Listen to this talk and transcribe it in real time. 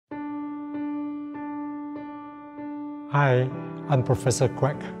Hi, I'm Professor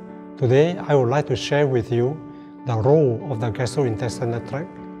Quak. Today, I would like to share with you the role of the gastrointestinal tract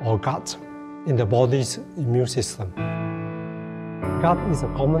or gut in the body's immune system. Gut is a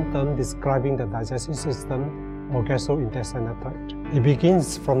common term describing the digestive system or gastrointestinal tract. It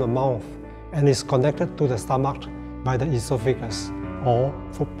begins from the mouth and is connected to the stomach by the esophagus or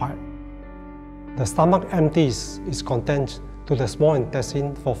food pipe. The stomach empties its contents to the small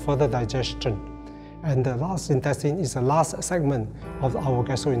intestine for further digestion, and the large intestine is the last segment of our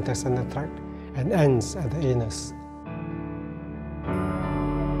gastrointestinal tract and ends at the anus.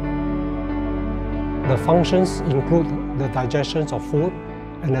 The functions include the digestion of food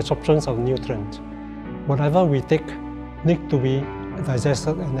and absorption of nutrients. Whatever we take needs to be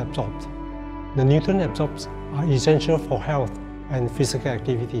digested and absorbed. The nutrient absorbed are essential for health and physical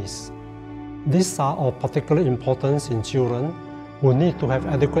activities. These are of particular importance in children who need to have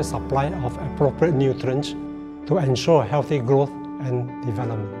adequate supply of appropriate nutrients to ensure healthy growth and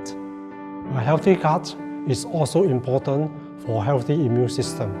development. A healthy gut is also important for a healthy immune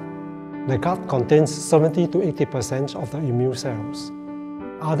system. The gut contains 70 to 80% of the immune cells.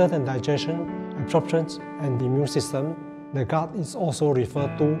 Other than digestion, absorption, and the immune system, the gut is also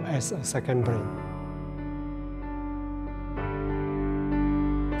referred to as a second brain.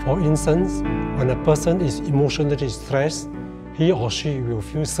 For instance, when a person is emotionally stressed, he or she will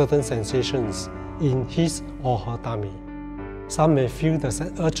feel certain sensations in his or her tummy. Some may feel the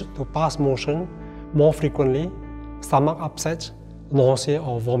urge to pass motion more frequently, stomach upset, nausea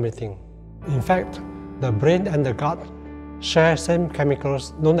or vomiting. In fact, the brain and the gut share same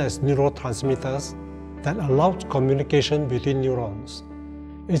chemicals known as neurotransmitters that allow communication between neurons.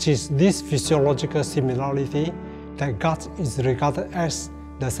 It is this physiological similarity that gut is regarded as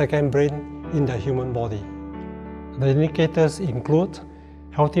the second brain in the human body. The indicators include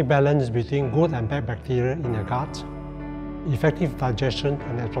healthy balance between good and bad bacteria in the gut, effective digestion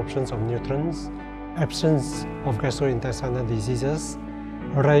and absorption of nutrients, absence of gastrointestinal diseases,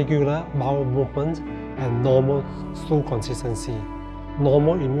 regular bowel movement and normal stool consistency,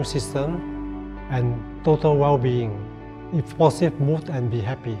 normal immune system, and total well-being. If positive mood and be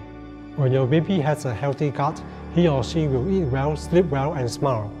happy. When your baby has a healthy gut, he or she will eat well, sleep well, and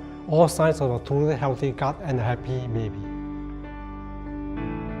smile. All signs of a truly healthy gut and a happy baby.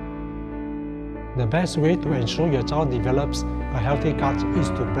 The best way to ensure your child develops a healthy gut is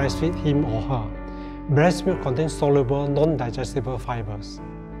to breastfeed him or her. Breast milk contains soluble, non-digestible fibers.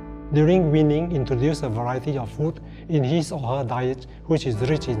 During weaning, introduce a variety of food in his or her diet which is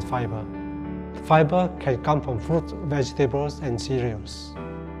rich in fiber. Fiber can come from fruits, vegetables, and cereals.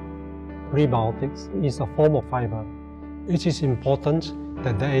 Prebiotics is a form of fiber. It is important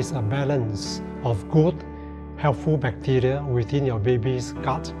that there is a balance of good, helpful bacteria within your baby's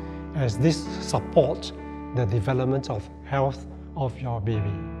gut, as this supports the development of health of your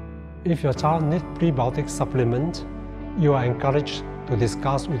baby. If your child needs prebiotic supplement, you are encouraged to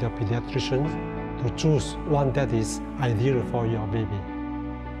discuss with your pediatrician to choose one that is ideal for your baby.